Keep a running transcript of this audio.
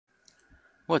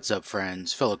What's up,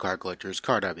 friends, fellow card collectors?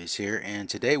 Card Obvious here, and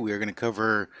today we are going to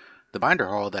cover the binder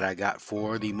haul that I got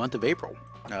for the month of April.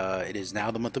 It is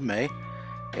now the month of May,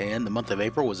 and the month of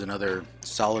April was another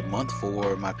solid month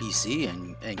for my PC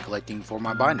and collecting for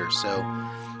my binders. So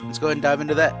let's go ahead and dive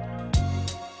into that.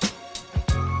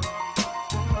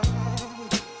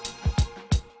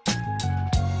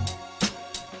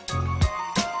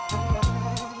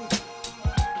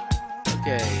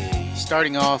 Okay,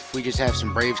 starting off, we just have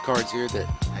some Braves cards here that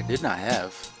I did not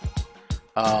have.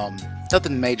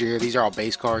 Nothing major here. These are all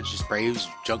base cards, just Braves,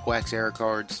 Junk Wax era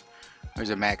cards.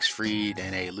 There's a Max Fried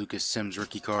and a Lucas Sims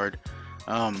rookie card.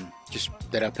 Just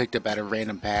that I picked up out of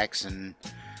random packs and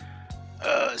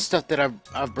stuff that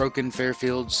I've broken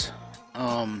Fairfields.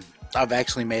 I've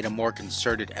actually made a more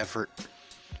concerted effort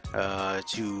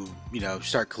to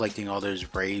start collecting all those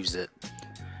Braves that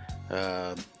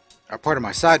are part of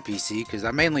my side PC, because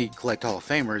I mainly collect Hall of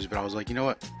Famers, but I was like, you know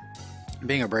what,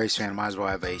 being a Braves fan, I might as well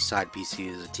have a side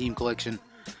PC as a team collection.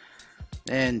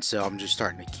 And so I'm just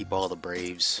starting to keep all the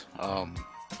Braves,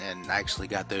 and I actually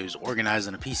got those organized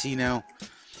on a PC now.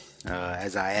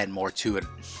 As I add more to it,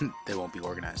 they won't be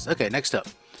organized. Okay, next up,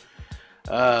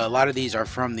 a lot of these are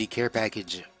from the care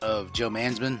package of Joe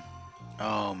Mansman.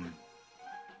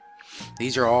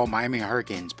 These are all Miami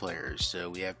Hurricanes players. So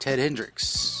we have Ted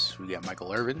Hendricks, we got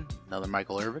Michael Irvin, another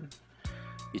Michael Irvin,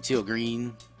 Util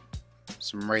Green,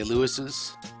 some Ray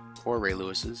Lewis's,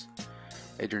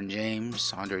 Adrian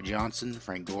James, Andre Johnson,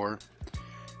 Frank Gore,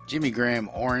 Jimmy Graham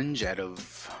Orange out of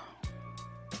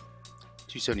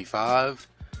 275,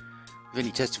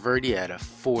 Vinny Testaverde out of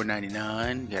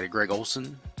 499, got a Greg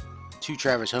Olson, two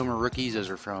Travis Homer rookies, those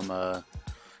are from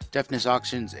Deafness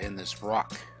Auctions, and this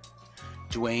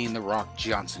Dwayne "The Rock"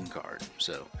 Johnson card.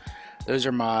 So those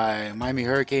are my Miami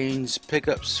Hurricanes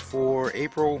pickups for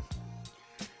April.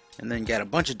 And then got a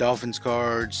bunch of Dolphins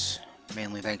cards,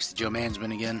 mainly thanks to Joe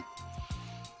Mansman again.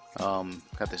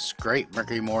 Got this great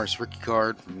Mercury Morris rookie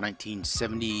card from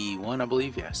 1971, I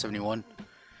believe. Yeah, 71.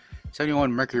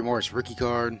 71 Mercury Morris rookie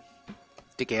card.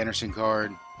 Dick Anderson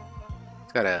card.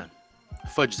 It's got a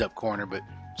fudged up corner, but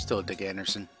still a Dick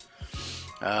Anderson.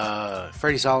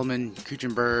 Freddie Solomon,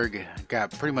 Kuchenberg. Got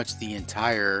pretty much the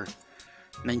entire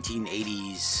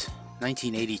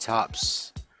 1980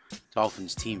 Topps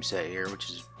Dolphins team set here,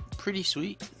 which is pretty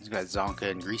sweet. He's got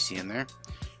Zonka and Greasy in there.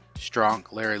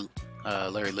 Stronk, Larry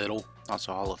Little,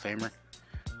 also Hall of Famer.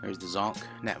 There's the Zonk,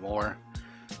 Nat Moore.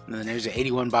 And then there's an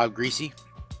 81 Bob Greasy.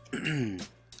 And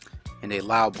a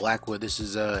Lyle Blackwood. This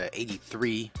is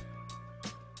 83.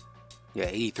 Yeah,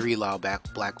 83 Lyle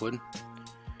Blackwood.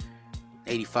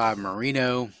 85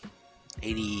 Marino.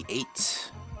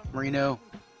 88 Marino.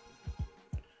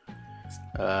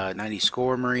 90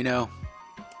 Score Marino.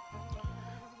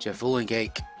 Jeff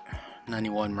Uhlencake.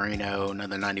 91 Marino,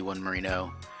 another 91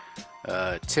 Marino.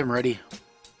 Tim Reddy,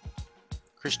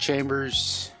 Chris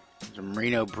Chambers,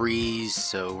 Marino Breeze.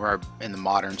 So we're in the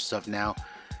modern stuff now.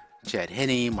 Chad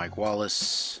Henne, Mike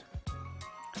Wallace,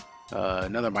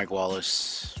 another Mike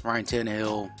Wallace, Ryan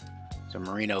Tannehill, some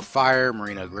Marino Fire,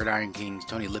 Marino Gridiron Kings,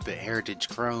 Tony Lippett Heritage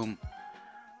Chrome,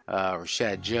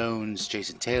 Rashad Jones,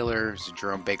 Jason Taylor, some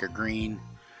Jerome Baker Green,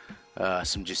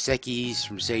 some Giuseckis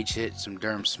from Sage Hit, some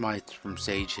Durham Smythe from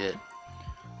Sage Hit.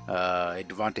 A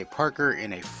Devontae Parker,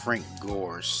 and a Frank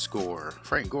Gore score.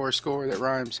 Frank Gore score, that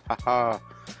rhymes. Haha.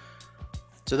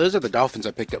 So those are the Dolphins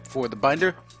I picked up for the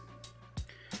binder.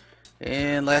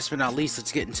 And last but not least,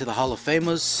 let's get into the Hall of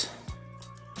Famers.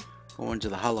 Going to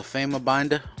the Hall of Famer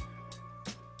binder.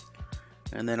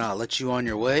 And then I'll let you on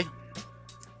your way.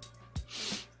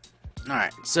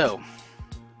 Alright, so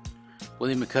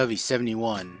William McCovey,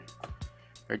 71.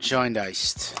 Red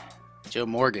Schoendeist. Joe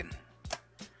Morgan.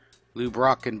 Lou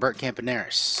Brock and Bert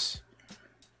Campaneris.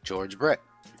 George Brett.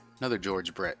 Another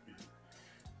George Brett.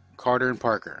 Carter and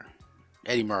Parker.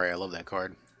 Eddie Murray, I love that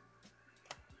card.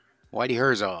 Whitey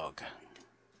Herzog.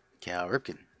 Cal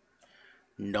Ripken.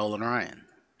 Nolan Ryan.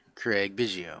 Craig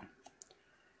Biggio.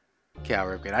 Cal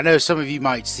Ripken. I know some of you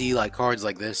might see like cards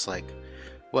like this, like,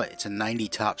 what? It's a 90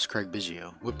 Topps Craig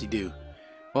Biggio. Whoop-de-doo.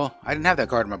 Well, I didn't have that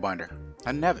card in my binder.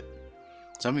 I didn't have it.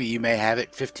 Some of you may have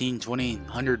it 15, 20,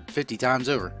 150 times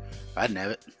over. I didn't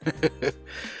have it.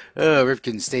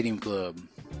 Ripken Stadium Club.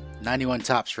 91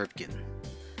 Topps Ripken.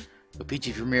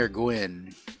 Peachy Premier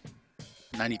Gwynn.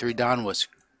 93 Don Was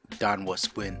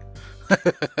Gwynn.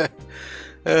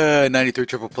 93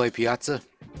 Triple Play Piazza.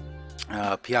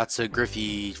 Piazza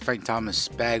Griffey Frank Thomas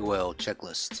Bagwell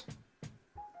checklist.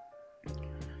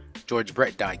 George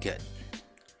Brett die cut.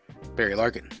 Barry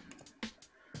Larkin.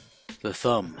 The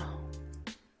Thumb.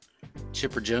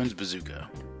 Chipper Jones Bazooka.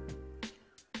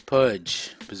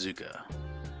 Pudge Bazooka.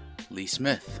 Lee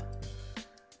Smith,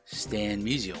 Stan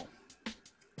Musial,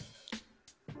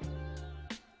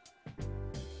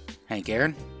 Hank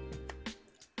Aaron,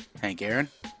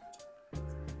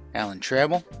 Alan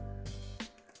Trammell,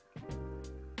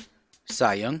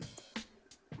 Cy Young,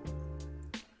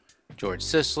 George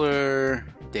Sisler,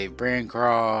 Dave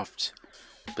Bancroft,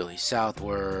 Billy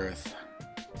Southworth,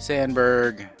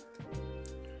 Sandberg,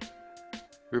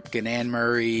 Ripken and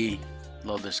Murray.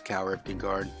 Love this Cal Ripken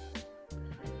card.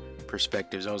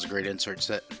 Perspectives, that was a great insert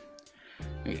set.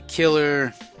 We got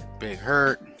Killer, Big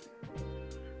Hurt,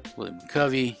 William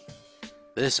Covey.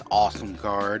 This awesome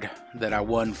card that I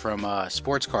won from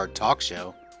Sports Card Talk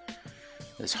Show.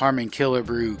 This Harmon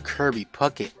Killebrew Kirby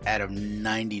Puckett out of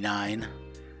 99.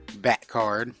 Bat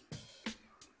card.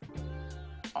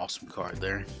 Awesome card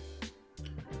there.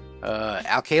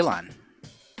 Al Kaline,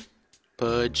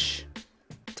 Pudge,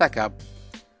 Ty Cobb,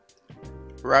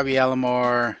 Robbie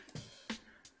Alomar.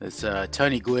 This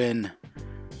Tony Gwynn.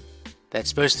 That's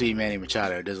supposed to be Manny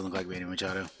Machado. It doesn't look like Manny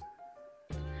Machado.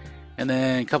 And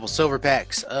then a couple silver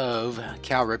packs of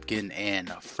Cal Ripken and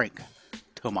Frank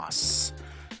Thomas.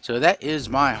 So that is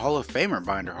my Hall of Famer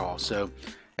binder haul. So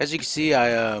as you can see,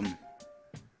 I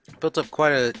built up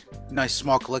quite a nice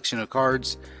small collection of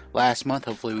cards last month.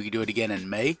 Hopefully we can do it again in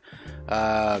May.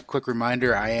 Quick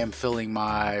reminder, I am filling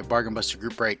my Bargain Buster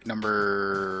group break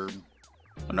number...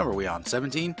 What number are we on?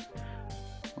 17?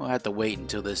 We'll have to wait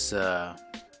until this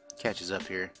catches up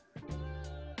here.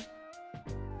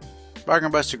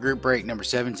 Bargain Buster group break number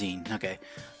 17. Okay.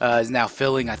 Is now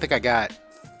filling. I think I got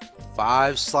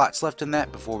 5 slots left in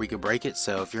that before we could break it.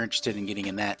 So if you're interested in getting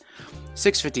in that,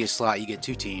 $6.50 a slot, you get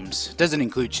 2 teams. Doesn't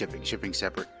include shipping. Shipping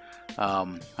separate.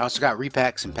 I also got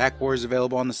repacks and pack wars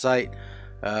available on the site.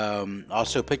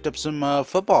 Also picked up some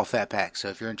football fat packs. So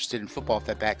if you're interested in football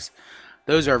fat packs,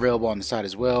 those are available on the site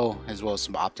as well as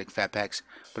some optic fat packs.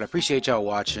 But I appreciate y'all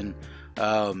watching.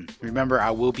 Remember, I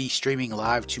will be streaming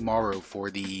live tomorrow for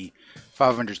the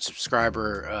 500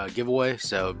 subscriber giveaway,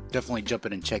 so definitely jump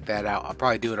in and check that out. I'll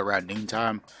probably do it around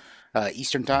noontime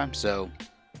Eastern time, so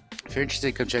if you're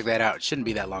interested, come check that out. It shouldn't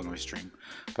be that long of a stream,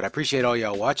 but I appreciate all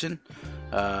y'all watching.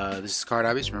 This is Card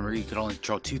Hobbies. Remember, you can only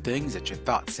control 2 things: that's your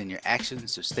thoughts and your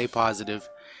actions. So stay positive,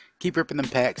 keep ripping them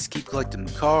packs, keep collecting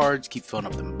them cards, keep filling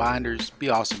up them binders. Be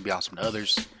awesome to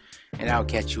others, and I'll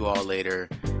catch you all later.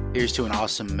 Here's to an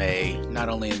awesome May, not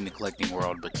only in the collecting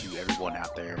world, but to everyone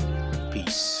out there.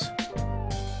 Peace.